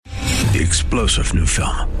The explosive new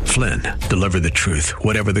film, Flynn, deliver the truth,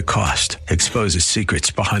 whatever the cost, exposes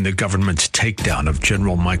secrets behind the government's takedown of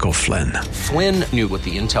General Michael Flynn. Flynn knew what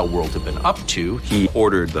the intel world had been up to. He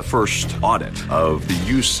ordered the first audit of the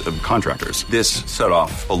use of contractors. This set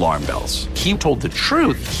off alarm bells. He told the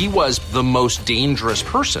truth. He was the most dangerous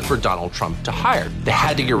person for Donald Trump to hire. They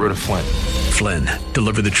had to get rid of Flynn. Flynn,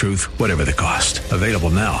 deliver the truth, whatever the cost. Available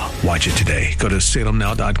now. Watch it today. Go to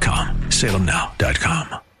salemnow.com.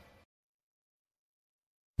 salemnow.com.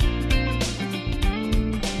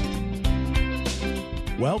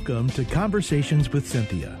 Welcome to Conversations with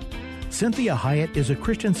Cynthia. Cynthia Hyatt is a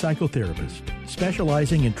Christian psychotherapist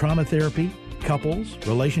specializing in trauma therapy, couples,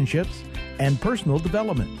 relationships, and personal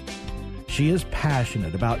development. She is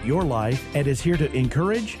passionate about your life and is here to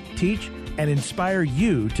encourage, teach, and inspire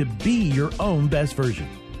you to be your own best version.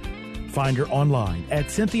 Find her online at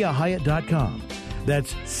CynthiaHyatt.com.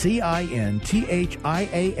 That's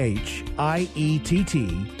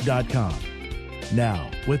CynthiaHiett.com.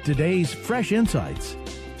 Now, with today's fresh insights,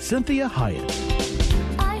 Cynthia Hyatt.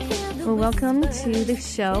 Well, welcome to the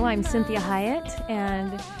show. I'm Cynthia Hyatt,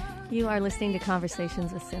 and you are listening to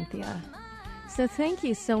Conversations with Cynthia. So thank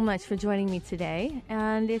you so much for joining me today.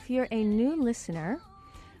 And if you're a new listener,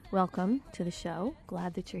 welcome to the show.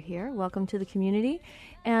 Glad that you're here. Welcome to the community.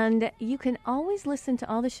 And you can always listen to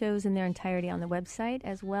all the shows in their entirety on the website,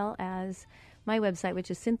 as well as my website, which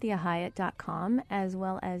is CynthiaHyatt.com, as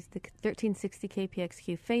well as the 1360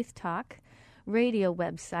 KPXQ Faith Talk radio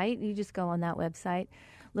website. You just go on that website,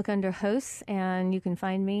 look under hosts, and you can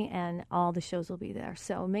find me, and all the shows will be there.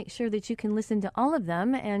 So make sure that you can listen to all of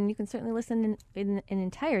them, and you can certainly listen in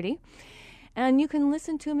entirety, and you can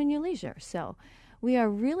listen to them in your leisure. So we are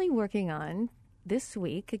really working on this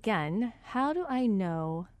week, again, how do I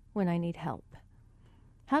know when I need help?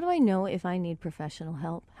 How do I know if I need professional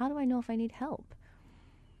help? How do I know if I need help?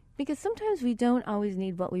 Because sometimes we don't always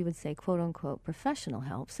need what we would say, quote unquote, professional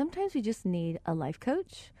help. Sometimes we just need a life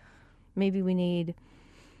coach. Maybe we need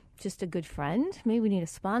just a good friend. Maybe we need a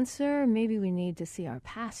sponsor. Maybe we need to see our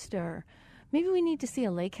pastor. Maybe we need to see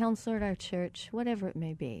a lay counselor at our church, whatever it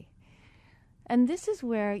may be. And this is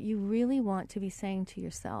where you really want to be saying to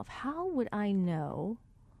yourself, how would I know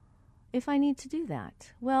if I need to do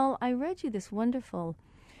that? Well, I read you this wonderful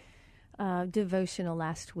devotional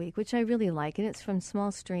last week, which I really like, and it's from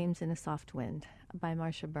Small Streams in a Soft Wind by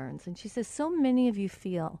Marsha Burns. And she says, so many of you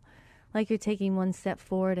feel like you're taking one step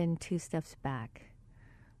forward and two steps back.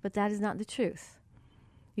 But that is not the truth.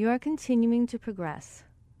 You are continuing to progress.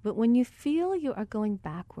 But when you feel you are going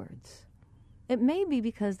backwards, it may be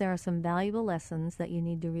because there are some valuable lessons that you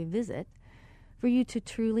need to revisit for you to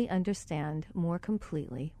truly understand more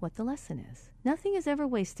completely what the lesson is. Nothing is ever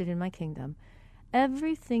wasted in my kingdom.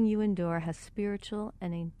 Everything you endure has spiritual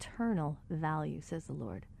and eternal value, says the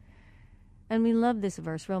Lord. And we love this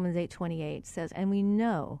verse. Romans 8:28 says, and we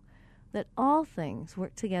know that all things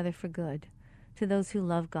work together for good to those who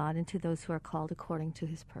love God and to those who are called according to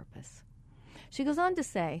his purpose. She goes on to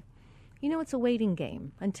say, you know, it's a waiting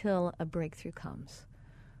game until a breakthrough comes.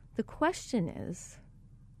 The question is,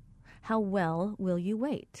 how well will you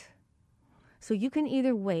wait? So you can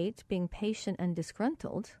either wait being patient and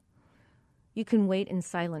disgruntled. You can wait in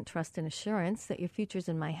silent trust and assurance that your future's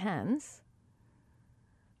in my hands.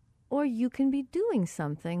 Or you can be doing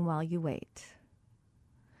something while you wait.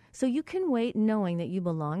 So you can wait knowing that you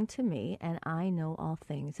belong to me and I know all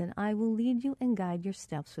things, and I will lead you and guide your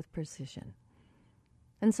steps with precision.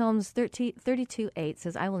 And Psalms 32:8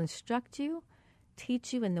 says, I will instruct you,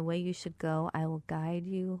 teach you in the way you should go. I will guide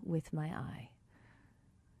you with my eye.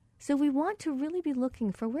 So we want to really be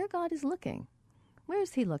looking for where God is looking. Where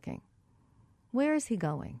is he looking? Where is he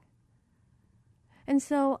going? And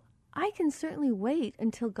so I can certainly wait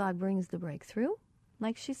until God brings the breakthrough,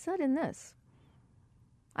 like she said in this.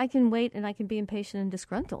 I can wait and I can be impatient and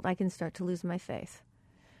disgruntled. I can start to lose my faith.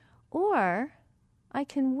 Or I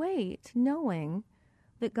can wait knowing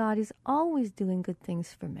that God is always doing good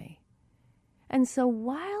things for me. And so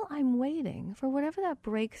while I'm waiting for whatever that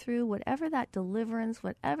breakthrough, whatever that deliverance,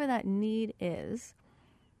 whatever that need is,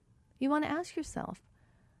 you want to ask yourself,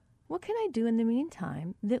 what can I do in the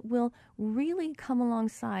meantime that will really come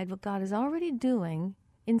alongside what God is already doing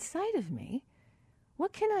inside of me?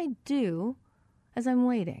 What can I do as I'm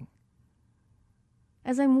waiting?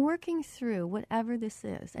 As I'm working through whatever this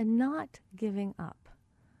is and not giving up.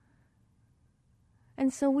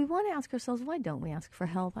 And so we want to ask ourselves, why don't we ask for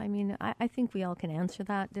help? I mean, I think we all can answer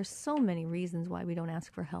that. There's so many reasons why we don't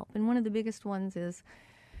ask for help. And one of the biggest ones is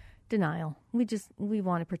denial. We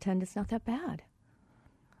want to pretend it's not that bad.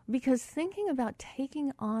 Because thinking about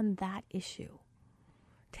taking on that issue,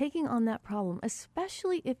 taking on that problem,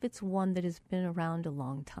 especially if it's one that has been around a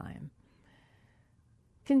long time,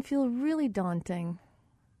 can feel really daunting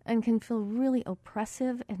and can feel really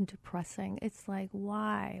oppressive and depressing. It's like,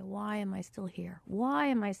 why? Why am I still here? Why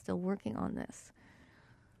am I still working on this?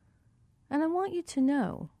 And I want you to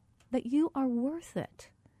know that you are worth it.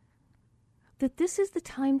 That this is the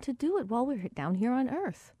time to do it while we're down here on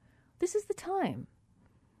earth. This is the time.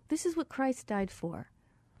 This is what Christ died for,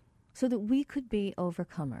 so that we could be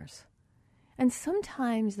overcomers. And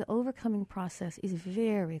sometimes the overcoming process is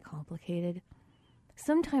very complicated.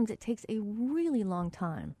 Sometimes it takes a really long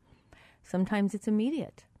time. Sometimes it's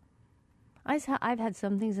immediate. I've had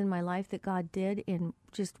some things in my life that God did in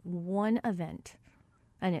just one event,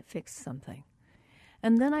 and it fixed something.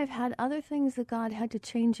 And then I've had other things that God had to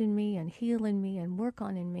change in me and heal in me and work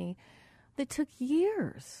on in me that took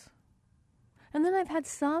years. And then I've had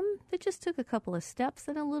some that just took a couple of steps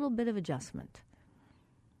and a little bit of adjustment.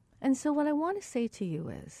 And so what I want to say to you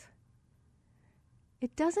is,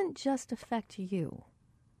 it doesn't just affect you.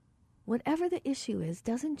 Whatever the issue is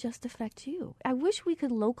doesn't just affect you. I wish we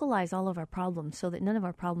could localize all of our problems so that none of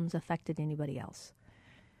our problems affected anybody else.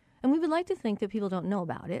 And we would like to think that people don't know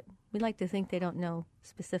about it. We'd like to think they don't know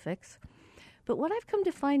specifics. But what I've come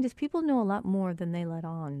to find is people know a lot more than they let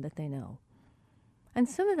on that they know. And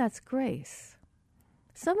some of that's grace.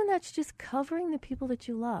 Some of that's just covering the people that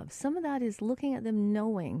you love. Some of that is looking at them,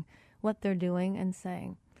 knowing what they're doing and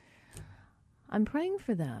saying, I'm praying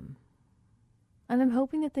for them. And I'm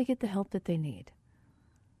hoping that they get the help that they need.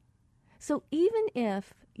 So even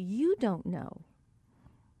if you don't know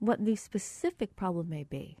what the specific problem may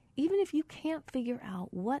be, even if you can't figure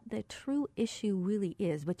out what the true issue really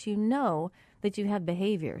is, but you know that you have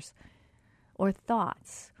behaviors or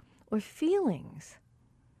thoughts or feelings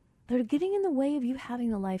that are getting in the way of you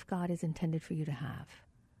having the life God has intended for you to have,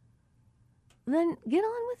 then get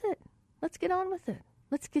on with it. Let's get on with it.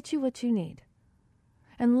 Let's get you what you need.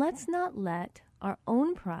 And let's not let our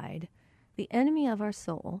own pride, the enemy of our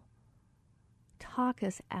soul, talk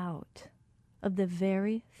us out of the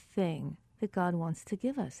very thing that God wants to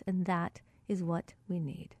give us. And that is what we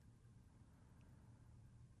need.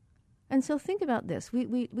 And so think about this.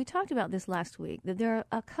 We talked about this last week, that there are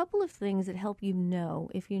a couple of things that help you know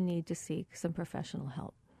if you need to seek some professional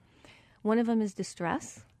help. One of them is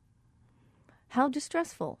distress. How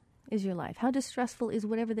distressful is your life? How distressful is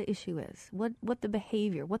whatever the issue is? What the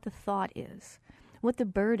behavior, what the thought is, what the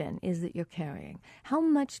burden is that you're carrying? How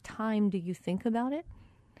much time do you think about it?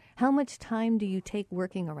 How much time do you take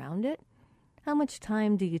working around it? How much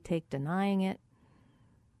time do you take denying it?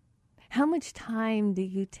 How much time do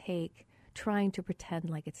you take trying to pretend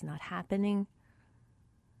like it's not happening?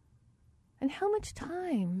 And how much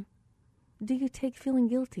time do you take feeling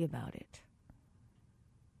guilty about it?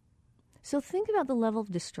 So think about the level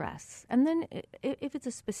of distress. And then if it's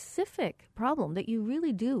a specific problem that you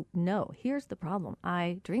really do know, here's the problem.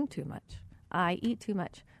 I drink too much. I eat too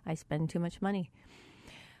much. I spend too much money.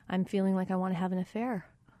 I'm feeling like I want to have an affair.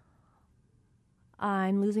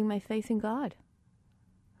 I'm losing my faith in God.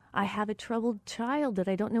 I have a troubled child that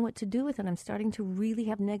I don't know what to do with, and I'm starting to really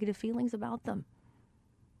have negative feelings about them.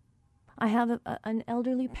 I have an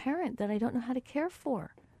elderly parent that I don't know how to care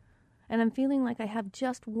for, and I'm feeling like I have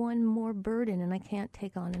just one more burden and I can't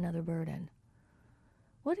take on another burden.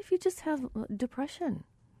 What if you just have depression?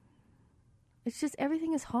 It's just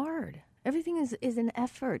everything is hard. Everything is an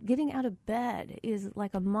effort. Getting out of bed is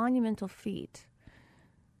like a monumental feat.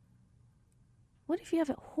 What if you have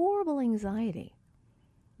a horrible anxiety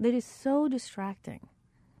that is so distracting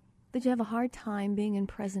that you have a hard time being in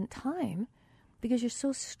present time because you're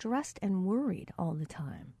so stressed and worried all the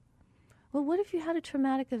time? Well, what if you had a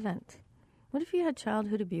traumatic event? What if you had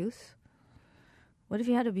childhood abuse? What if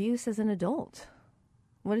you had abuse as an adult?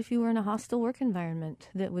 What if you were in a hostile work environment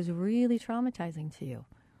that was really traumatizing to you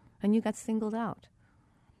and you got singled out?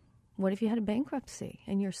 What if you had a bankruptcy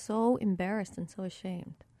and you're so embarrassed and so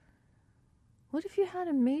ashamed? What if you had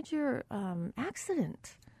a major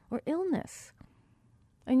accident or illness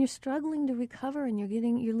and you're struggling to recover and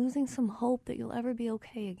you're losing some hope that you'll ever be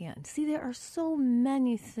okay again? See, there are so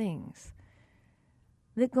many things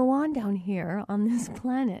that go on down here on this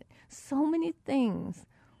planet, so many things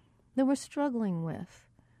that we're struggling with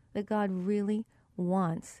that God really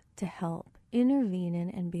wants to help intervene in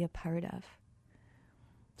and be a part of.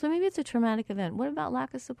 So maybe it's a traumatic event. What about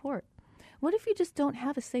lack of support? What if you just don't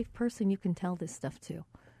have a safe person you can tell this stuff to?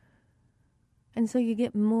 And so you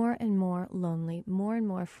get more and more lonely, more and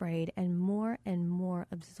more afraid, and more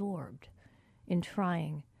absorbed in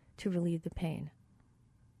trying to relieve the pain.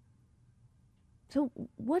 So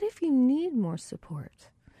what if you need more support?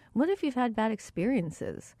 What if you've had bad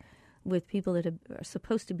experiences with people that are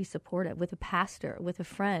supposed to be supportive, with a pastor, with a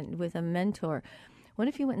friend, with a mentor? What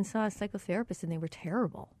if you went and saw a psychotherapist and they were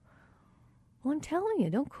terrible? Well, I'm telling you,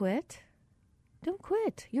 don't quit. Don't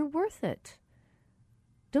quit. You're worth it.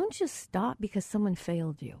 Don't just stop because someone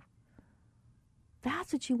failed you.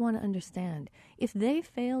 That's what you want to understand. If they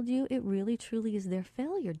failed you, it really truly is their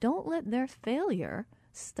failure. Don't let their failure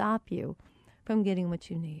stop you from getting what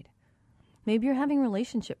you need. Maybe you're having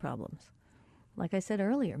relationship problems. Like I said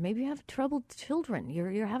earlier, maybe you have troubled children.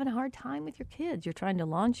 You're having a hard time with your kids. You're trying to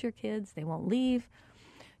launch your kids. They won't leave.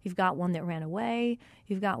 You've got one that ran away.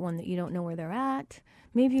 You've got one that you don't know where they're at.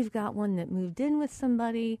 Maybe you've got one that moved in with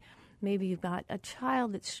somebody. Maybe you've got a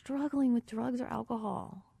child that's struggling with drugs or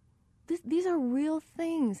alcohol. These are real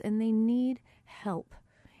things, and they need help.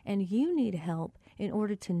 And you need help in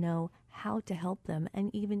order to know how to help them,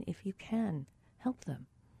 and even if you can, help them.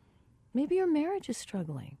 Maybe your marriage is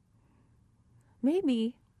struggling.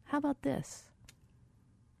 Maybe, how about this?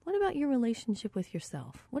 What about your relationship with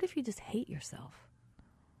yourself? What if you just hate yourself?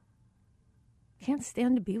 Can't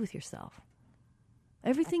stand to be with yourself.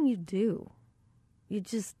 Everything you do, you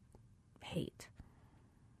just hate.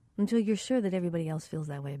 Until you're sure that everybody else feels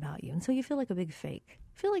that way about you. And so you feel like a big fake.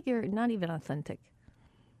 Feel like you're not even authentic.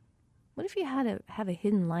 What if you had to have a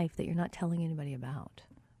hidden life that you're not telling anybody about,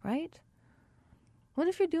 right? What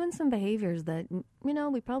if you're doing some behaviors that,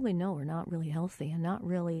 we probably know are not really healthy and not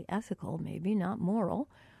really ethical, maybe not moral,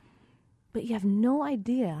 but you have no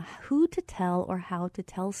idea who to tell or how to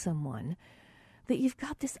tell someone that you've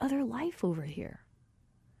got this other life over here?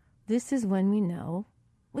 This is when we know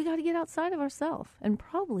we got to get outside of ourselves and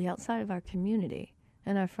probably outside of our community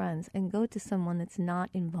and our friends and go to someone that's not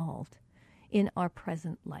involved in our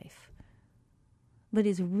present life, but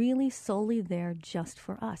is really solely there just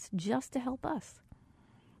for us, just to help us.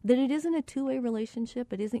 That it isn't a two-way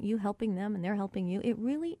relationship. It isn't you helping them and they're helping you. It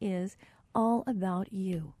really is all about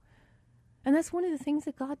you. And that's one of the things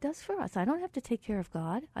that God does for us. I don't have to take care of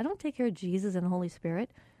God. I don't take care of Jesus and the Holy Spirit.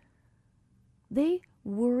 They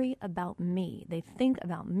worry about me. They think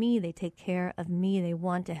about me. They take care of me. They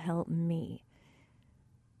want to help me.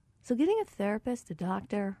 So getting a therapist, a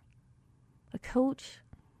doctor, a coach,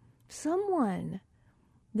 someone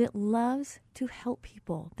that loves to help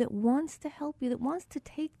people, that wants to help you, that wants to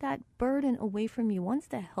take that burden away from you, wants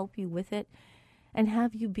to help you with it and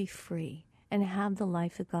have you be free and have the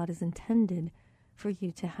life that God has intended for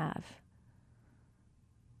you to have.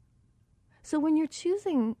 So when you're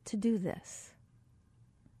choosing to do this,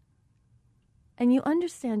 and you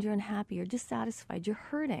understand you're unhappy, you're dissatisfied, you're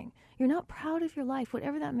hurting, you're not proud of your life,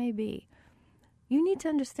 whatever that may be, you need to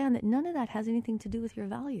understand that none of that has anything to do with your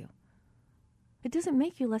value. It doesn't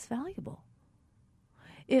make you less valuable.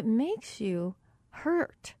 It makes you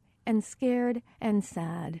hurt and scared and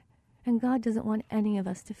sad. And God doesn't want any of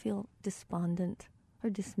us to feel despondent or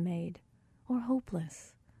dismayed or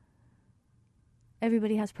hopeless.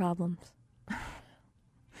 Everybody has problems.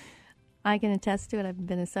 I can attest to it. I've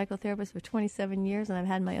been a psychotherapist for 27 years, and I've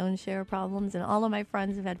had my own share of problems, and all of my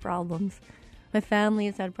friends have had problems. My family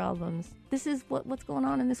has had problems. This is what's going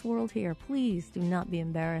on in this world here. Please do not be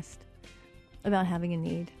embarrassed about having a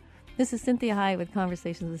need. This is Cynthia Hyatt with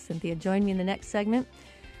Conversations with Cynthia. Join me in the next segment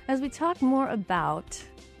as we talk more about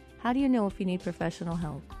how do you know if you need professional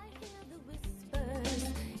help.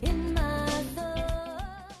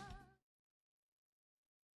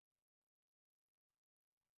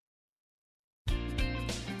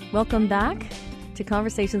 Welcome back to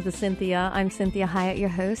Conversations with Cynthia. I'm Cynthia Hyatt, your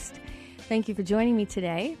host. Thank you for joining me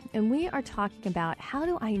today. And we are talking about how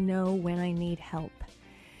do I know when I need help?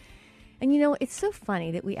 And it's so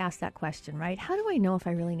funny that we ask that question, right? How do I know if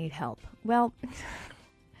I really need help? Well,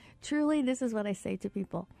 truly, this is what I say to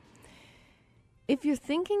people. If you're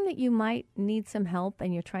thinking that you might need some help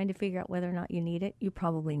and you're trying to figure out whether or not you need it, you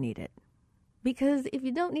probably need it. Because if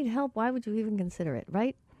you don't need help, why would you even consider it,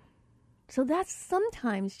 right? So that's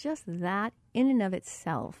sometimes just that in and of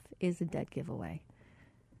itself is a dead giveaway.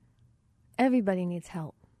 Everybody needs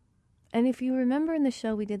help. And if you remember in the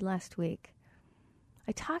show we did last week,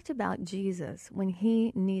 I talked about Jesus when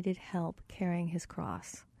he needed help carrying his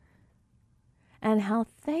cross and how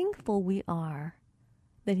thankful we are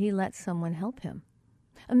that he let someone help him.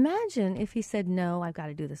 Imagine if he said, no, I've got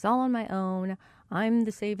to do this all on my own. I'm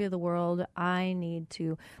the savior of the world. I need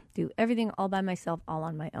to do everything all by myself, all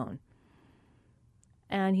on my own.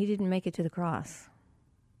 And he didn't make it to the cross.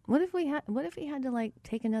 What if he had to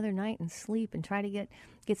take another night and sleep and try to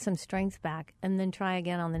get some strength back and then try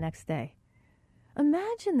again on the next day?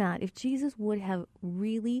 Imagine that if Jesus would have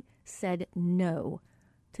really said no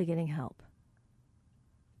to getting help.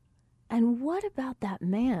 And what about that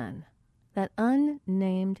man, that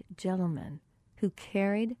unnamed gentleman who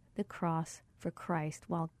carried the cross for Christ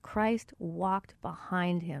while Christ walked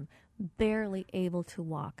behind him, barely able to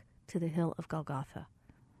walk to the hill of Golgotha?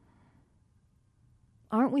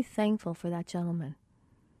 Aren't we thankful for that gentleman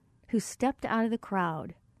who stepped out of the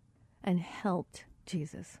crowd and helped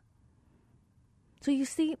Jesus? So you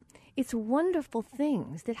see, it's wonderful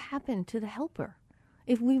things that happen to the helper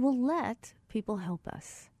if we will let people help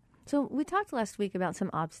us. So we talked last week about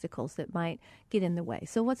some obstacles that might get in the way.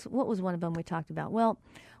 So what was one of them we talked about? Well,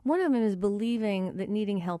 one of them is believing that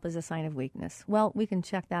needing help is a sign of weakness. Well, we can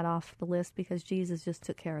check that off the list because Jesus just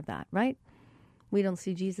took care of that, right? We don't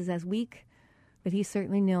see Jesus as weak, but he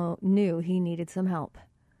certainly knew he needed some help.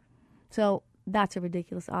 So that's a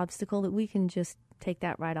ridiculous obstacle that we can just take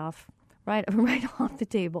that right off the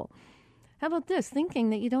table. How about this?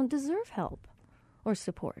 Thinking that you don't deserve help or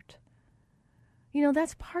support. You know,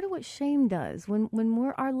 that's part of what shame does. When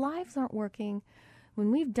our lives aren't working,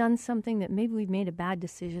 when we've done something that maybe we've made a bad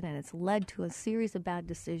decision and it's led to a series of bad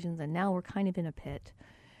decisions and now we're kind of in a pit.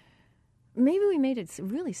 Maybe we made a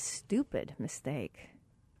really stupid mistake.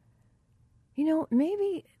 You know,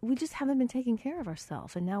 maybe we just haven't been taking care of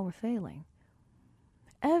ourselves and now we're failing.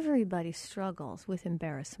 Everybody struggles with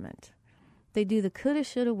embarrassment. They do the coulda,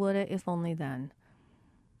 shoulda, woulda, if only then.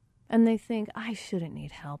 And they think, I shouldn't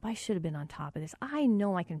need help. I should have been on top of this. I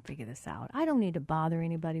know I can figure this out. I don't need to bother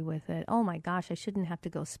anybody with it. Oh my gosh, I shouldn't have to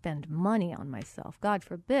go spend money on myself. God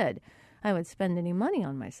forbid I would spend any money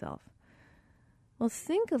on myself. Well,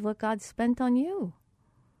 think of what God spent on you.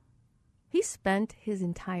 He spent his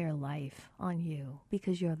entire life on you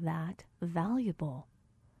because you're that valuable.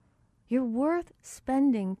 You're worth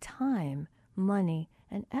spending time, money,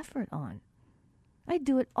 and effort on. I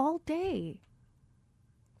do it all day.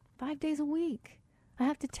 5 days a week. I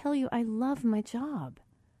have to tell you, I love my job.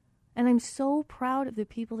 And I'm so proud of the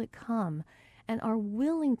people that come and are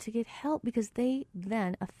willing to get help because they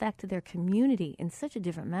then affect their community in such a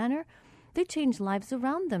different manner. They change lives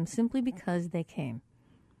around them simply because they came.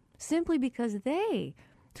 Simply because they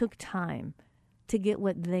took time to get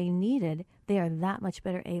what they needed, they are that much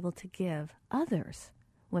better able to give others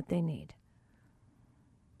what they need.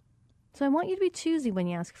 So I want you to be choosy when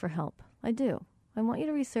you ask for help. I do. I want you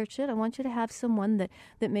to research it. I want you to have someone that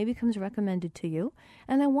maybe comes recommended to you.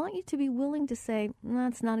 And I want you to be willing to say,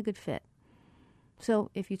 that's not a good fit.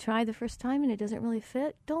 So if you try the first time and it doesn't really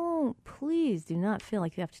fit, please do not feel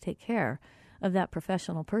like you have to take care of that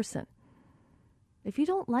professional person. If you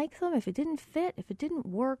don't like them, if it didn't fit, if it didn't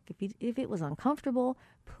work, if it was uncomfortable,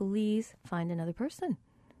 please find another person.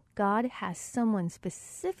 God has someone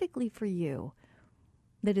specifically for you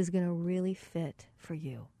that is going to really fit for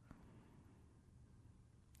you.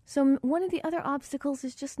 So one of the other obstacles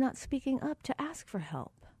is just not speaking up to ask for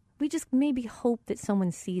help. We just maybe hope that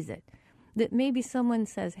someone sees it, that maybe someone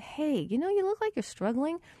says, hey, you look like you're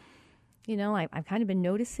struggling. I've kind of been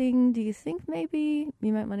noticing. Do you think maybe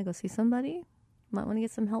you might want to go see somebody? Might want to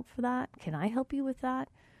get some help for that? Can I help you with that?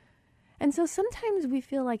 And so sometimes we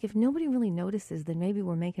feel like if nobody really notices, then maybe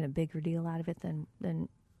we're making a bigger deal out of it than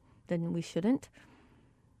we shouldn't.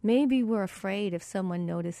 Maybe we're afraid if someone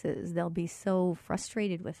notices, they'll be so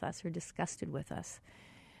frustrated with us or disgusted with us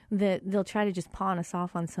that they'll try to just pawn us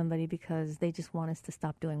off on somebody because they just want us to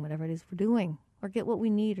stop doing whatever it is we're doing or get what we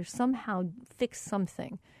need or somehow fix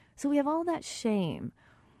something. So we have all that shame.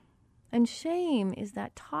 And shame is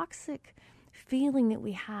that toxic feeling that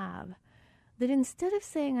we have that instead of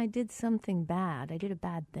saying I did something bad, I did a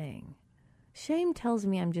bad thing, shame tells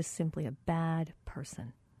me I'm just simply a bad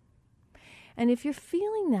person. And if you're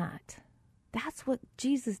feeling that, that's what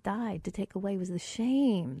Jesus died to take away, was the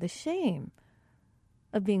shame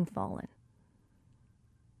of being fallen.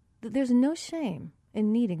 There's no shame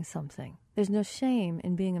in needing something. There's no shame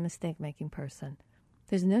in being a mistake-making person.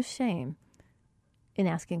 There's no shame in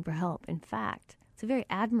asking for help. In fact, it's a very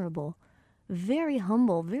admirable, very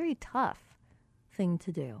humble, very tough thing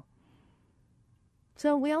to do.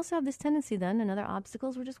 So we also have this tendency then, and other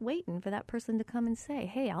obstacles, we're just waiting for that person to come and say,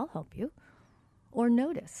 hey, I'll help you. Or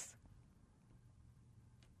notice.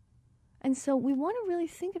 And so we want to really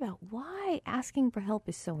think about why asking for help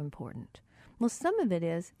is so important. Well, some of it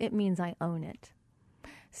is, it means I own it.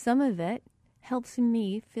 Some of it helps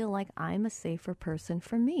me feel like I'm a safer person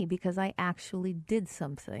for me because I actually did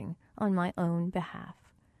something on my own behalf.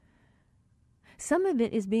 Some of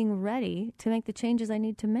it is being ready to make the changes I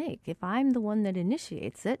need to make. If I'm the one that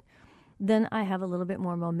initiates it, then I have a little bit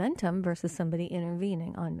more momentum versus somebody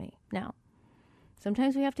intervening on me. Now,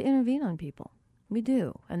 sometimes we have to intervene on people. We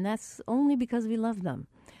do. And that's only because we love them.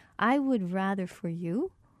 I would rather for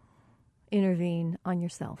you intervene on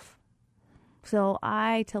yourself So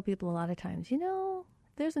I tell people a lot of times,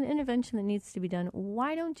 there's an intervention that needs to be done.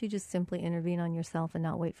 Why don't you just simply intervene on yourself and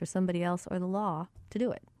not wait for somebody else or the law to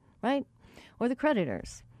do it, right? Or the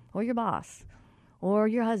creditors, or your boss, or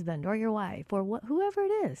your husband, or your wife, or whoever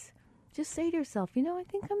it is. Just say to yourself, I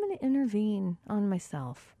think I'm going to intervene on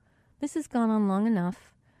myself. This has gone on long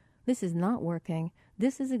enough. This is not working.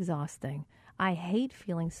 This is exhausting. I hate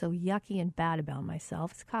feeling so yucky and bad about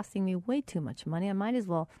myself. It's costing me way too much money. I might as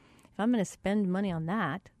well, if I'm going to spend money on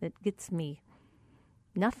that gets me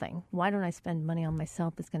nothing, why don't I spend money on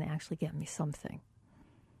myself that's going to actually get me something?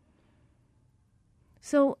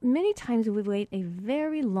 So many times we wait a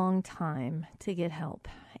very long time to get help.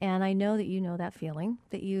 And I know that you know that feeling,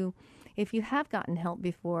 that if you have gotten help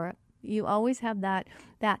before, you always have that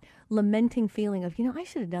lamenting feeling of, I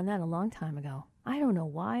should have done that a long time ago. I don't know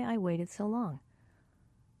why I waited so long.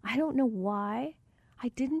 I don't know why I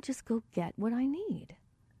didn't just go get what I need.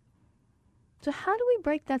 So how do we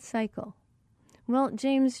break that cycle? Well,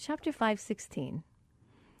 James chapter 5:16,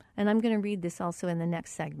 and I'm going to read this also in the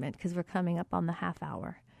next segment because we're coming up on the half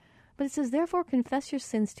hour. But it says, therefore confess your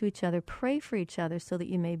sins to each other, pray for each other so that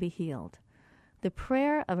you may be healed. The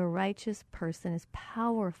prayer of a righteous person is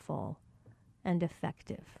powerful and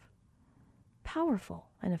effective. Powerful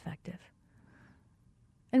and effective.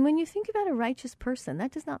 And when you think about a righteous person,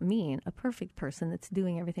 that does not mean a perfect person that's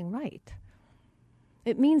doing everything right.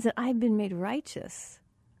 It means that I've been made righteous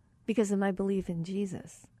because of my belief in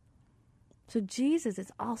Jesus. So Jesus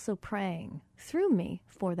is also praying through me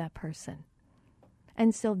for that person.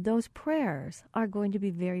 And so those prayers are going to be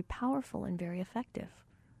very powerful and very effective.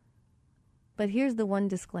 But here's the one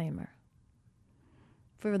disclaimer.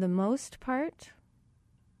 For the most part,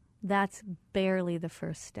 that's barely the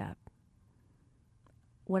first step.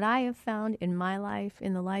 What I have found in my life,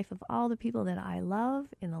 in the life of all the people that I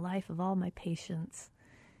love, in the life of all my patients,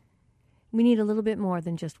 we need a little bit more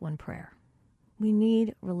than just one prayer. We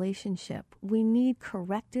need relationship. We need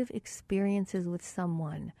corrective experiences with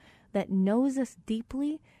someone that knows us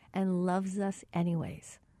deeply and loves us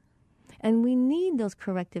anyways. And we need those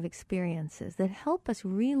corrective experiences that help us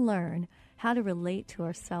relearn how to relate to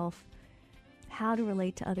ourselves, how to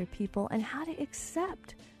relate to other people, and how to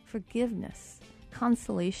accept forgiveness,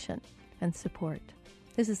 consolation, and support.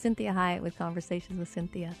 This is Cynthia Hyatt with Conversations with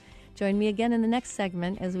Cynthia. Join me again in the next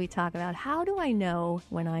segment as we talk about how do I know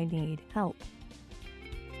when I need help.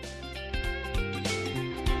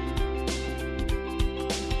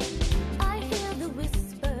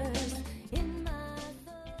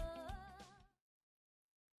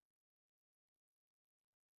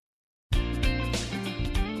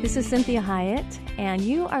 This is Cynthia Hyatt, and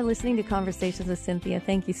you are listening to Conversations with Cynthia.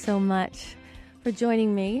 Thank you so much for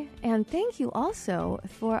joining me, and thank you also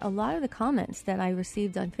for a lot of the comments that I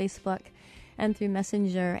received on Facebook and through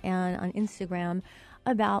Messenger and on Instagram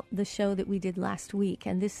about the show that we did last week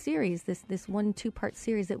and this series, this 1-2-part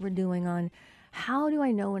series that we're doing on how do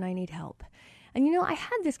I know when I need help. And I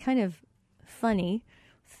had this kind of funny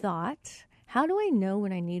thought, how do I know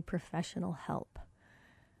when I need professional help?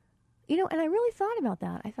 And I really thought about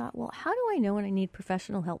that. I thought, well, how do I know when I need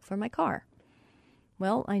professional help for my car?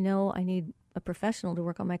 Well, I know I need a professional to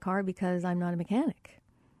work on my car because I'm not a mechanic.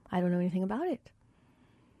 I don't know anything about it.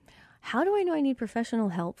 How do I know I need professional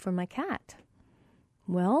help for my cat?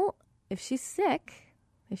 Well, if she's sick,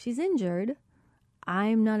 if she's injured,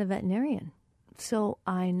 I'm not a veterinarian. So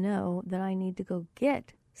I know that I need to go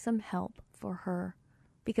get some help for her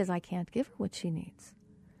because I can't give her what she needs.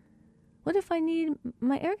 What if I need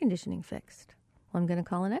my air conditioning fixed? Well, I'm going to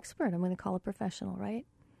call an expert. I'm going to call a professional, right?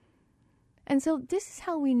 And so this is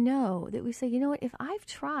how we know that we say, you know what, if I've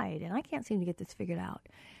tried and I can't seem to get this figured out,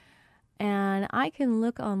 and I can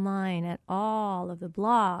look online at all of the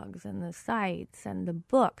blogs and the sites and the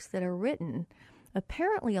books that are written,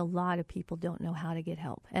 apparently a lot of people don't know how to get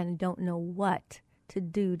help and don't know what to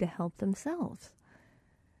do to help themselves.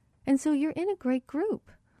 And so you're in a great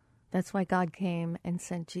group. That's why God came and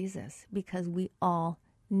sent Jesus, because we all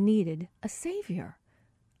needed a Savior.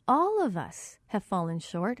 All of us have fallen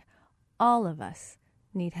short. All of us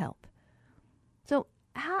need help. So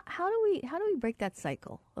how do we break that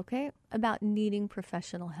cycle, okay, about needing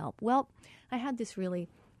professional help? Well, I had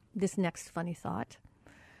this next funny thought.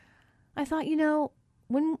 I thought,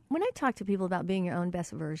 when I talk to people about being your own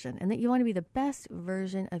best version and that you want to be the best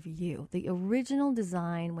version of you, the original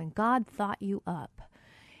design when God thought you up,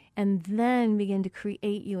 and then begin to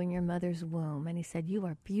create you in your mother's womb. And he said, you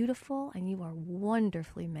are beautiful and you are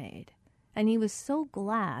wonderfully made. And he was so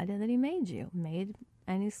glad that he made you,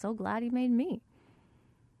 and he's so glad he made me.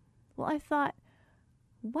 Well, I thought,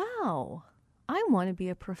 wow, I want to be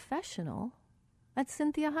a professional at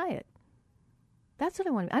Cynthia Hyatt. That's what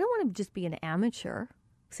I want to be. I don't want to just be an amateur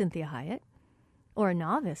Cynthia Hiett or a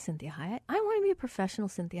novice Cynthia Hiett. I want to be a professional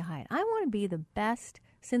Cynthia Hiett. I want to be the best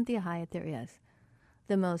Cynthia Hiett there is.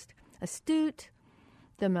 The most astute,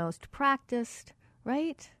 the most practiced,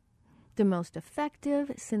 right? The most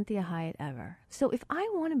effective Cynthia Hiett ever. So if I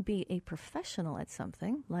want to be a professional at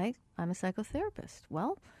something, like I'm a psychotherapist,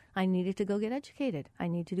 well, I needed to go get educated. I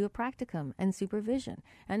need to do a practicum and supervision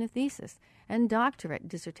and a thesis and doctorate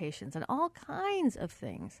dissertations and all kinds of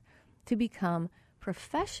things to become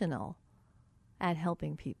professional at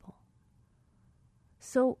helping people.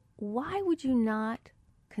 So why would you not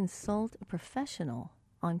consult a professional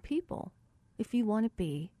on people if you want to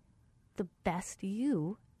be the best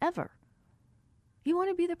you ever? You want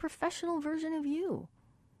to be the professional version of you,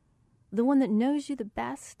 the one that knows you the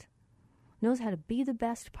best, knows how to be the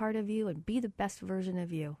best part of you and be the best version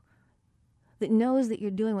of you, that knows that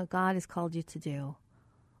you're doing what God has called you to do,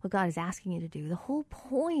 what God is asking you to do, the whole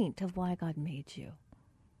point of why God made you.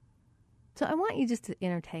 So I want you just to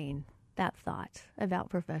entertain that thought about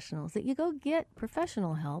professionals, that you go get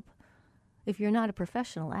professional help if you're not a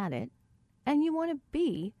professional at it, and you want to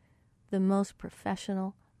be the most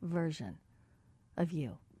professional version of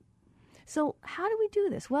you. So how do we do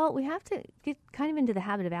this? Well, we have to get kind of into the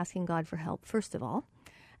habit of asking God for help, first of all,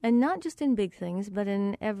 and not just in big things, but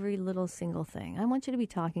in every little single thing. I want you to be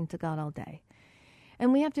talking to God all day.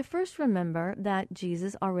 And we have to first remember that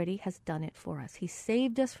Jesus already has done it for us. He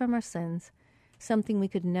saved us from our sins, something we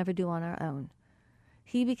could never do on our own.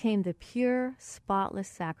 He became the pure, spotless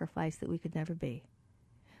sacrifice that we could never be.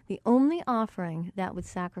 The only offering that would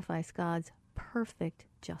sacrifice God's perfect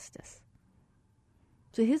justice.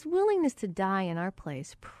 So his willingness to die in our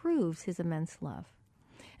place proves his immense love.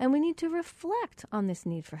 And we need to reflect on this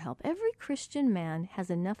need for help. Every Christian man has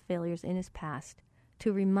enough failures in his past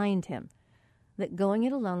to remind him that going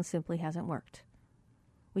it alone simply hasn't worked.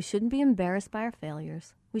 We shouldn't be embarrassed by our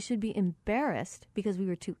failures. We should be embarrassed because we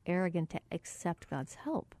were too arrogant to accept God's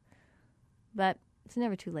help. But it's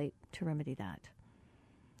never too late to remedy that.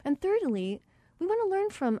 And thirdly, we want to learn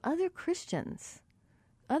from other Christians,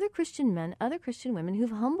 other Christian men, other Christian women who've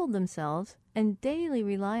humbled themselves and daily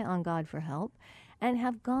rely on God for help and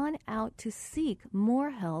have gone out to seek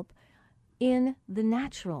more help in the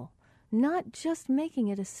natural, not just making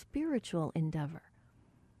it a spiritual endeavor.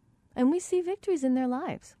 And we see victories in their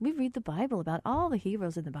lives. We read the Bible about all the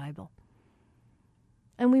heroes in the Bible.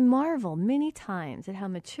 And we marvel many times at how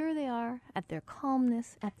mature they are, at their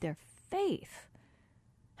calmness, at their faith,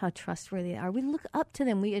 how trustworthy they are. We look up to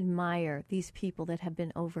them. We admire these people that have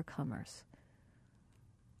been overcomers.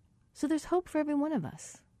 So there's hope for every one of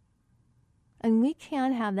us. And we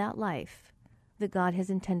can have that life that God has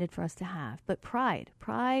intended for us to have. But pride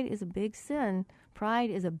is a big sin. Pride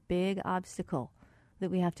is a big obstacle that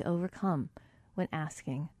we have to overcome when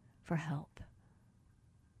asking for help.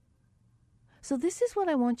 So this is what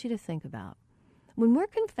I want you to think about. When we're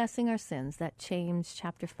confessing our sins, that James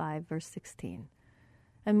chapter 5, verse 16,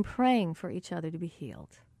 and praying for each other to be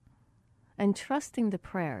healed, and trusting the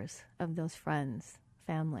prayers of those friends,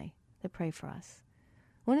 family that pray for us,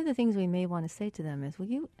 one of the things we may want to say to them is, will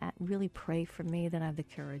you really pray for me that I have the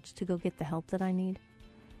courage to go get the help that I need?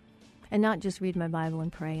 And not just read my Bible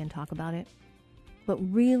and pray and talk about it, but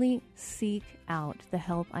really seek out the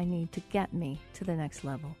help I need to get me to the next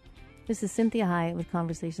level. This is Cynthia Hiett with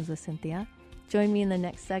Conversations with Cynthia. Join me in the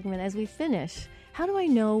next segment as we finish. How do I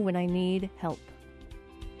know when I need help?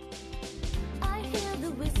 I hear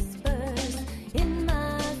the whispers in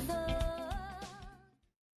my thoughts.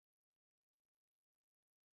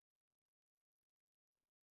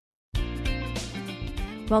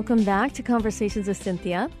 Welcome back to Conversations with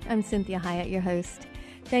Cynthia. I'm Cynthia Hiett, your host.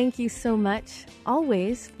 Thank you so much,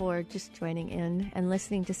 always, for just joining in and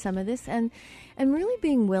listening to some of this and really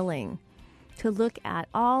being willing to look at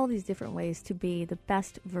all these different ways to be the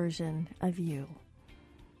best version of you.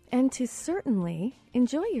 And to certainly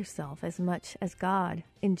enjoy yourself as much as God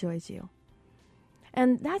enjoys you.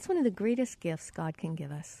 And that's one of the greatest gifts God can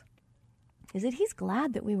give us, is that he's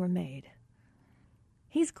glad that we were made.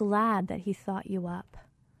 He's glad that he thought you up,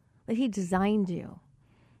 that he designed you,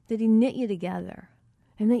 that he knit you together,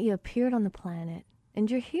 and that you appeared on the planet,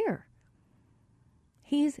 and you're here.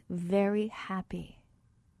 He's very happy.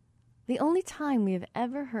 The only time we have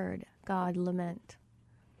ever heard God lament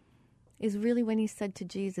is really when he said to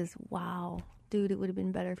Jesus, wow, dude, it would have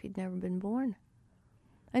been better if he'd never been born.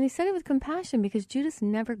 And he said it with compassion because Judas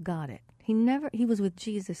never got it. He was with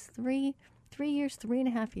Jesus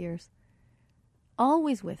 3.5 years,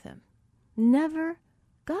 always with him, never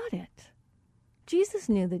got it. Jesus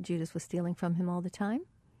knew that Judas was stealing from him all the time.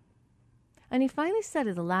 And he finally said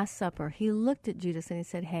at the Last Supper, he looked at Judas and he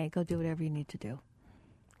said, hey, go do whatever you need to do.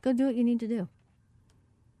 Go do what you need to do.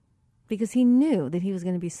 Because he knew that he was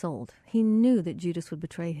going to be sold. He knew that Judas would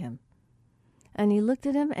betray him. And he looked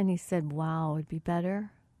at him and he said, wow, it'd be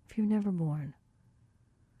better if you were never born.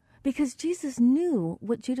 Because Jesus knew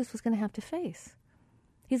what Judas was going to have to face.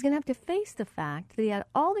 He's going to have to face the fact that he had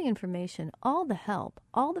all the information, all the help,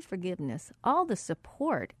 all the forgiveness, all the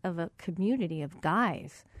support of a community of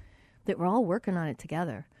guys that were all working on it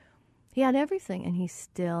together. He had everything, and he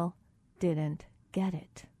still didn't get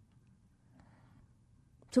it.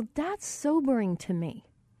 So that's sobering to me.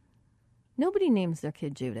 Nobody names their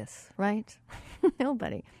kid Judas, right?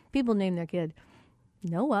 Nobody. People name their kid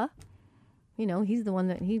Noah. You know, he's the one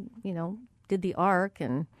that did the ark,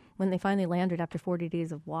 and when they finally landed after 40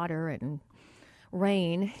 days of water and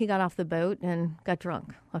rain, he got off the boat and got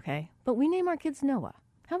drunk, okay? But we name our kids Noah.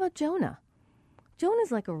 How about Jonah?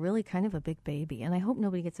 Jonah's like a really kind of a big baby, and I hope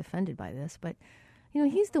nobody gets offended by this, but,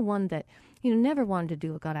 he's the one that, never wanted to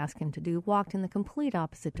do what God asked him to do, walked in the complete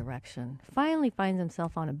opposite direction, finally finds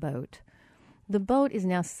himself on a boat. The boat is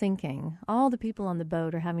now sinking. All the people on the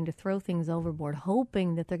boat are having to throw things overboard,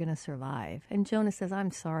 hoping that they're going to survive. And Jonah says,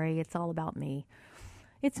 I'm sorry, it's all about me.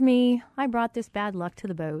 It's me. I brought this bad luck to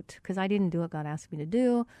the boat because I didn't do what God asked me to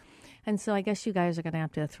do. And so I guess you guys are going to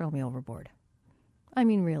have to throw me overboard. I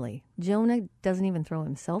mean, really, Jonah doesn't even throw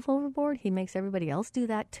himself overboard. He makes everybody else do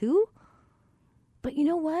that too. But you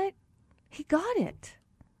know what? He got it.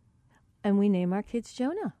 And we name our kids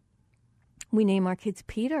Jonah. We name our kids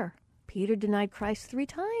Peter. Peter denied Christ 3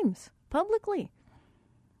 times publicly.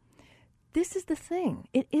 This is the thing.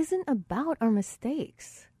 It isn't about our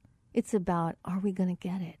mistakes. It's about, are we going to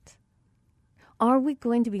get it? Are we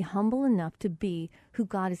going to be humble enough to be who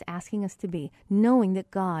God is asking us to be, knowing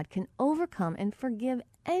that God can overcome and forgive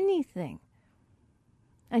anything,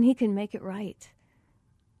 and he can make it right,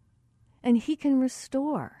 and he can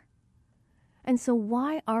restore? And so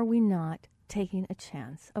why are we not taking a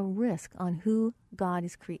chance, a risk on who God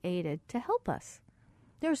has created to help us?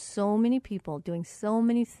 There are so many people doing so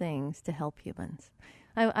many things to help humans.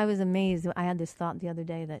 I was amazed. I had this thought the other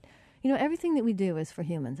day that, everything that we do is for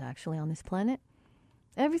humans, actually, on this planet.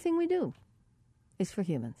 Everything we do is for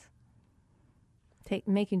humans.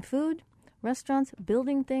 Making food, restaurants,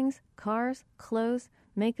 building things, cars, clothes,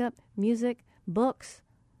 makeup, music, books,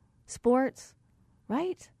 sports,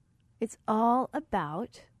 right? It's all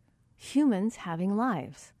about humans having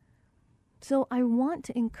lives. So I want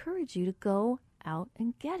to encourage you to go out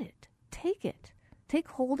and get it. Take it. Take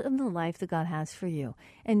hold of the life that God has for you.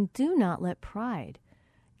 And do not let pride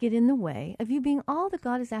get in the way of you being all that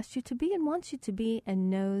God has asked you to be and wants you to be and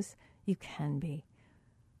knows you can be.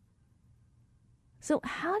 So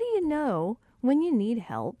how do you know when you need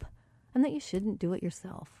help and that you shouldn't do it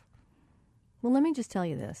yourself? Well, let me just tell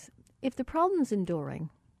you this. If the problem's enduring,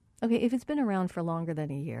 okay, if it's been around for longer than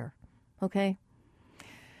a year, okay,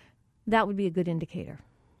 that would be a good indicator.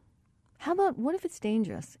 How about, what if it's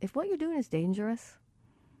dangerous? If what you're doing is dangerous,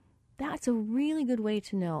 that's a really good way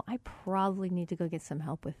to know I probably need to go get some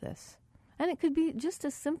help with this. And it could be just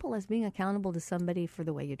as simple as being accountable to somebody for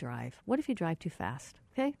the way you drive. What if you drive too fast?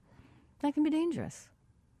 Okay? That can be dangerous.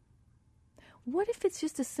 What if it's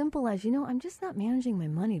just as simple as, I'm just not managing my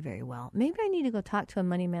money very well. Maybe I need to go talk to a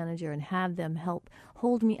money manager and have them help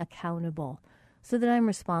hold me accountable so that I'm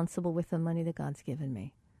responsible with the money that God's given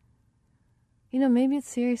me. Maybe it's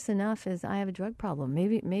serious enough as I have a drug problem.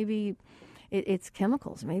 Maybe it's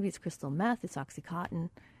chemicals. Maybe it's crystal meth. It's Oxycontin.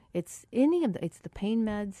 It's it's the pain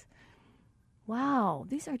meds. Wow,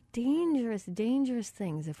 these are dangerous, dangerous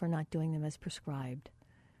things if we're not doing them as prescribed.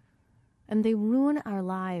 And they ruin our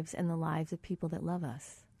lives and the lives of people that love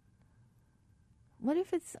us. What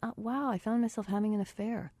if it's, wow, I found myself having an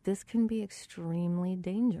affair. This can be extremely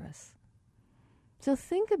dangerous. So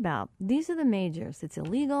think about, these are the majors. It's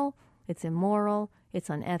illegal, it's immoral, it's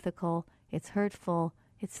unethical, it's hurtful,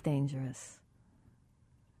 it's dangerous.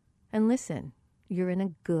 And listen, you're in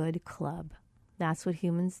a good club. That's what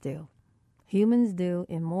humans do. Humans do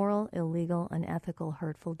immoral, illegal, unethical,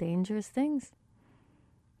 hurtful, dangerous things.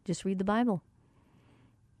 Just read the Bible.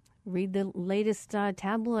 Read the latest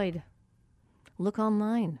tabloid. Look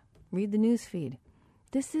online. Read the news feed.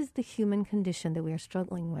 This is the human condition that we are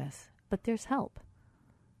struggling with. But there's help.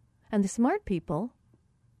 And the smart people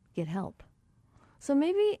get help. So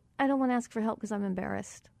maybe I don't want to ask for help because I'm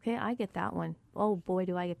embarrassed. Okay, I get that one. Oh boy,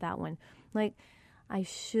 do I get that one. Like, I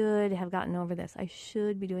should have gotten over this. I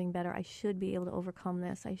should be doing better. I should be able to overcome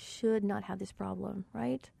this. I should not have this problem,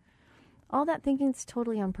 right? All that thinking is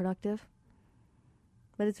totally unproductive.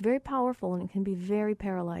 But it's very powerful and it can be very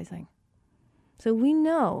paralyzing. So we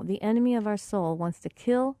know the enemy of our soul wants to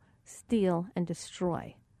kill, steal, and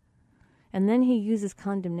destroy. And then he uses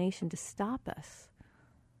condemnation to stop us,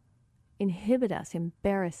 inhibit us,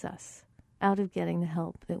 embarrass us out of getting the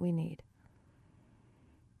help that we need.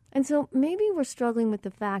 And so maybe we're struggling with the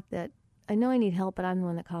fact that I know I need help, but I'm the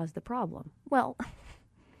one that caused the problem. Well,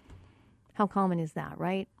 how common is that,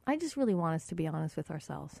 right? I just really want us to be honest with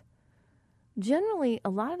ourselves. Generally, a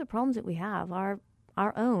lot of the problems that we have are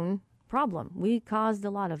our own problem. We caused a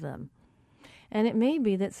lot of them. And it may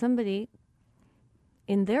be that somebody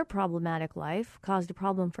in their problematic life caused a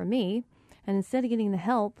problem for me, and instead of getting the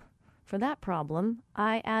help for that problem,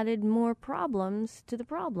 I added more problems to the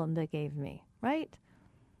problem they gave me, right?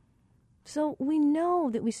 So we know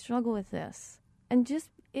that we struggle with this. And just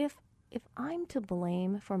if I'm to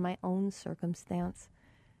blame for my own circumstance,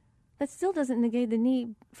 that still doesn't negate the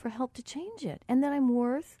need for help to change it, and that I'm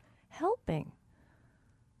worth helping.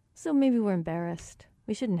 So maybe we're embarrassed.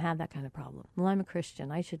 We shouldn't have that kind of problem. Well, I'm a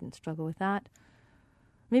Christian. I shouldn't struggle with that.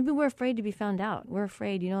 Maybe we're afraid to be found out. We're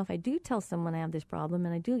afraid, if I do tell someone I have this problem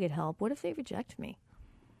and I do get help, what if they reject me?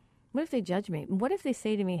 What if they judge me? What if they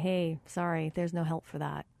say to me, hey, sorry, there's no help for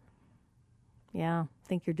that? Yeah,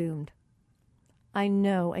 think you're doomed. I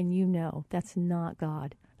know, and you know, that's not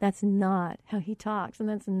God. That's not how he talks, and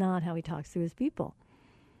that's not how he talks to his people.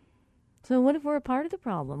 So what if we're a part of the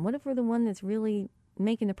problem? What if we're the one that's really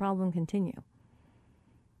making the problem continue?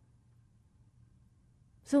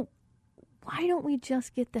 So why don't we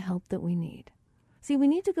just get the help that we need? See, we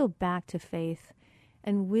need to go back to faith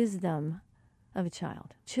and wisdom of a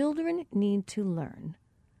child. Children need to learn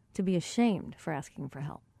to be ashamed for asking for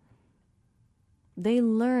help. They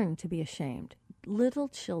learn to be ashamed. Little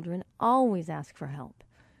children always ask for help.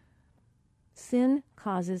 Sin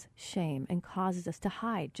causes shame and causes us to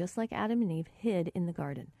hide, just like Adam and Eve hid in the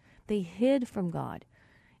garden. They hid from God,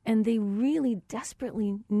 and they really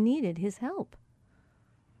desperately needed his help.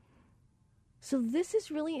 So this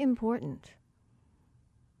is really important,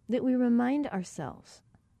 that we remind ourselves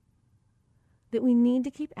that we need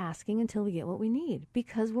to keep asking until we get what we need,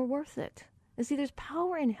 because we're worth it. And see, there's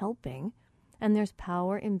power in helping, and there's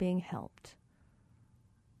power in being helped.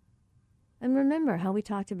 And remember how we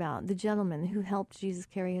talked about the gentleman who helped Jesus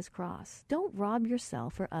carry his cross. Don't rob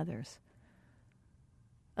yourself or others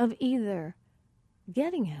of either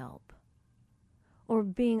getting help or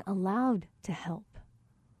being allowed to help.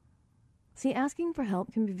 See, asking for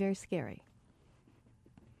help can be very scary.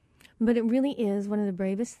 But it really is one of the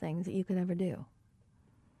bravest things that you could ever do.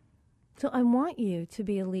 So I want you to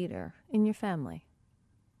be a leader in your family.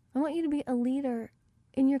 I want you to be a leader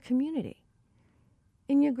in your community,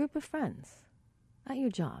 in your group of friends, at your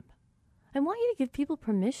job. I want you to give people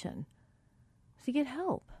permission to get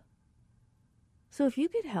help. So if you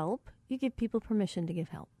get help, you give people permission to give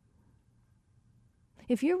help.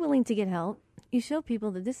 If you're willing to get help, you show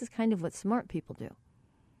people that this is kind of what smart people do.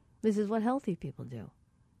 This is what healthy people do.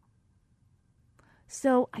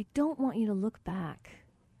 So I don't want you to look back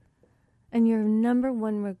and your number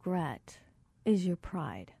one regret is your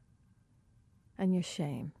pride and your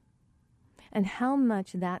shame, and how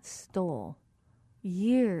much that stole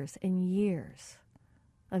years and years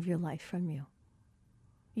of your life from you.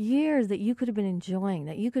 Years that you could have been enjoying,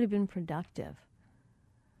 that you could have been productive,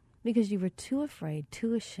 because you were too afraid,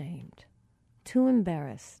 too ashamed, too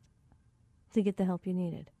embarrassed to get the help you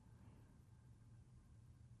needed.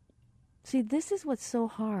 See, this is what's so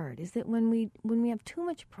hard, is that when we have too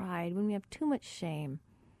much pride, when we have too much shame,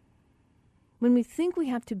 when we think we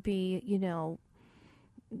have to be,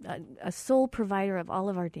 a sole provider of all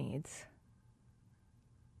of our needs,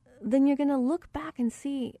 then you're going to look back and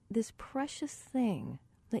see this precious thing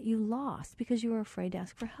that you lost because you were afraid to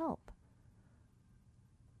ask for help.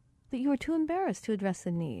 That you were too embarrassed to address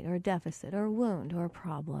a need or a deficit or a wound or a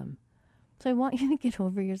problem. So I want you to get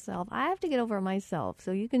over yourself. I have to get over myself,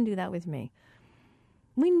 so you can do that with me.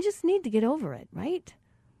 We just need to get over it, right?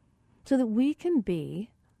 So that we can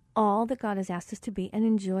be all that God has asked us to be and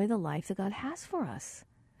enjoy the life that God has for us.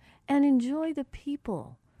 And enjoy the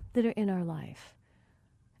people that are in our life.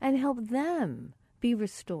 And help them be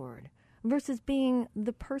restored versus being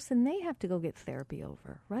the person they have to go get therapy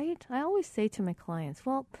over, right? I always say to my clients,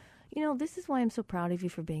 well, this is why I'm so proud of you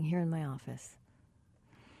for being here in my office.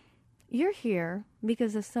 You're here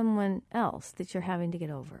because of someone else that you're having to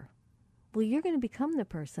get over. Well, you're going to become the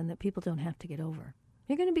person that people don't have to get over.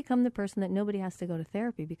 You're going to become the person that nobody has to go to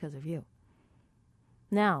therapy because of you.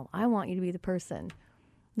 Now, I want you to be the person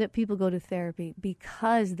that people go to therapy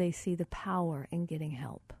because they see the power in getting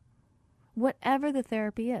help. Whatever the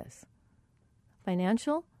therapy is.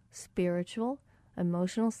 Financial, spiritual,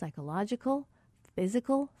 emotional, psychological,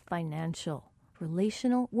 physical, financial.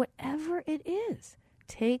 relational, whatever it is.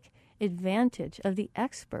 Take advantage of the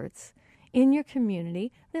experts in your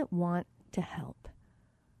community that want to help.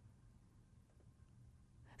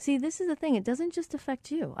 See, this is the thing. It doesn't just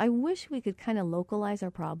affect you. I wish we could kind of localize our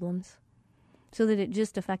problems so that it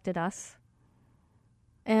just affected us.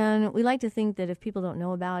 And we like to think that if people don't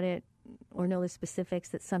know about it or know the specifics,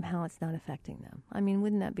 that somehow it's not affecting them. I mean,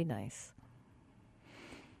 wouldn't that be nice?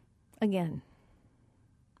 Again,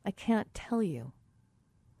 I can't tell you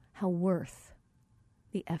how worth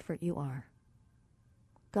the effort you are.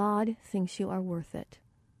 God thinks you are worth it.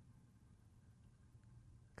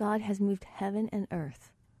 God has moved heaven and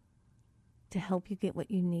earth to help you get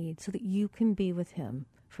what you need so that you can be with him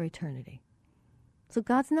for eternity. So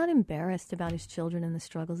God's not embarrassed about his children and the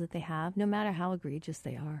struggles that they have, no matter how egregious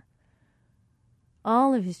they are.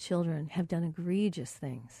 All of his children have done egregious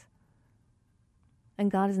things. And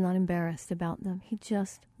God is not embarrassed about them. He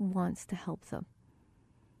just wants to help them.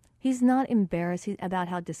 He's not embarrassed about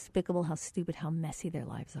how despicable, how stupid, how messy their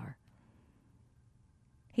lives are.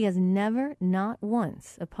 He has never, not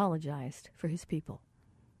once, apologized for his people.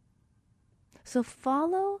 So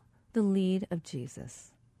follow the lead of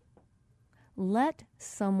Jesus. Let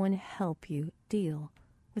someone help you deal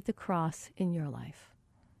with the cross in your life.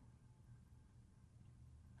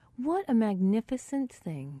 What a magnificent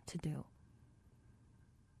thing to do.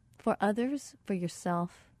 For others, for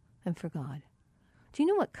yourself, and for God. Do you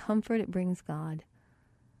know what comfort it brings God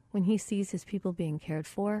when he sees his people being cared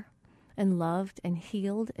for and loved and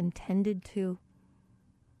healed and tended to?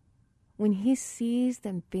 When he sees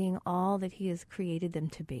them being all that he has created them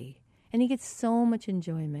to be. And he gets so much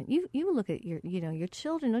enjoyment. You look at your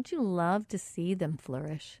children. Don't you love to see them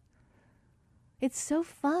flourish? It's so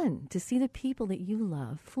fun to see the people that you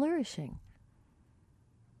love flourishing.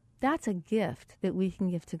 That's a gift that we can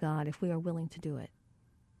give to God if we are willing to do it.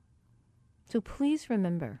 So please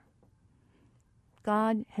remember,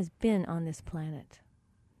 God has been on this planet.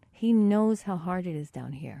 He knows how hard it is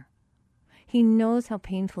down here. He knows how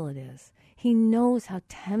painful it is. He knows how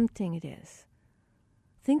tempting it is.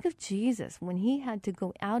 Think of Jesus when he had to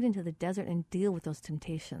go out into the desert and deal with those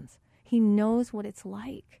temptations. He knows what it's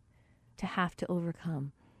like to have to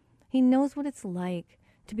overcome. He knows what it's like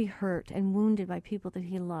to be hurt and wounded by people that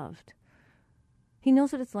he loved. He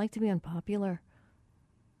knows what it's like to be unpopular,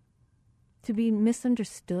 to be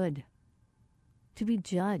misunderstood, to be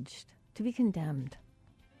judged, to be condemned.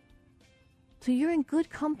 So you're in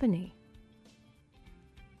good company,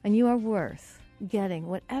 and you are worth getting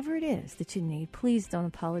whatever it is that you need. Please don't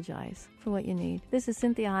apologize for what you need. This is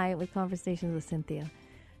Cynthia Hyatt with Conversations with Cynthia.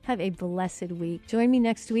 Have a blessed week. Join me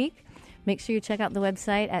next week. Make sure you check out the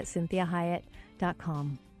website at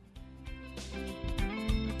CynthiaHyatt.com.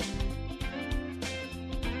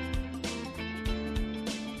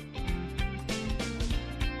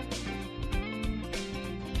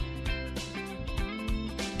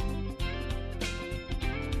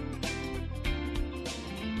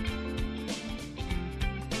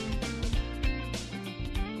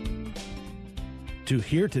 To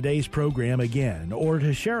hear today's program again or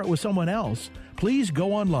to share it with someone else, please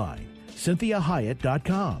go online,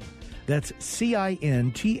 CynthiaHyatt.com. That's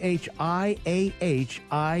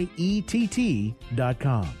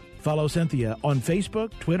CynthiaHiett.com. Follow Cynthia on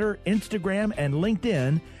Facebook, Twitter, Instagram, and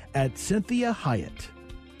LinkedIn at Cynthia Hyatt.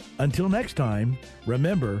 Until next time,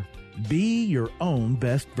 remember, be your own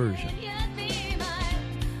best version.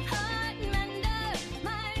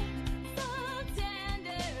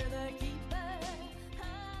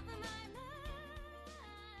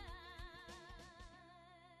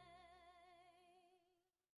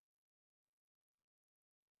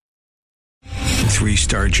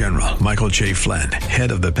 Three-star General Michael J. Flynn,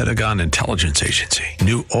 head of the Pentagon Intelligence Agency,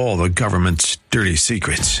 knew all the government's dirty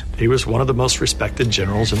secrets. He was one of the most respected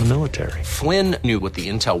generals in the military. Flynn knew what the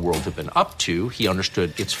intel world had been up to. He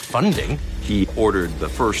understood its funding. He ordered the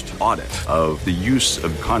first audit of the use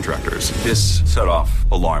of contractors. This set off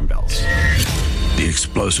alarm bells. The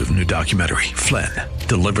explosive new documentary, Flynn,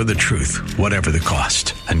 Deliver the Truth, Whatever the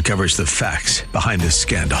Cost, uncovers the facts behind this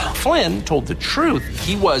scandal. Flynn told the truth.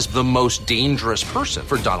 He was the most dangerous person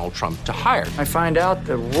for Donald Trump to hire. I find out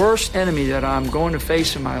the worst enemy that I'm going to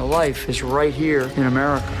face in my life is right here in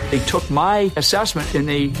America. They took my assessment and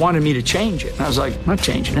they wanted me to change it. And I was like, I'm not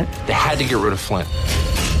changing it. They had to get rid of Flynn.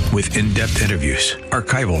 With in-depth interviews,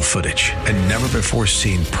 archival footage, and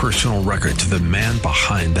never-before-seen personal records of the man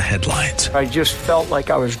behind the headlines. I just felt like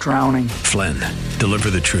I was drowning. Flynn, Deliver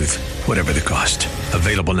the Truth, Whatever the Cost.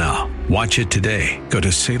 Available now. Watch it today. Go to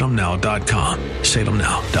salemnow.com.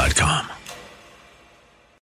 salemnow.com.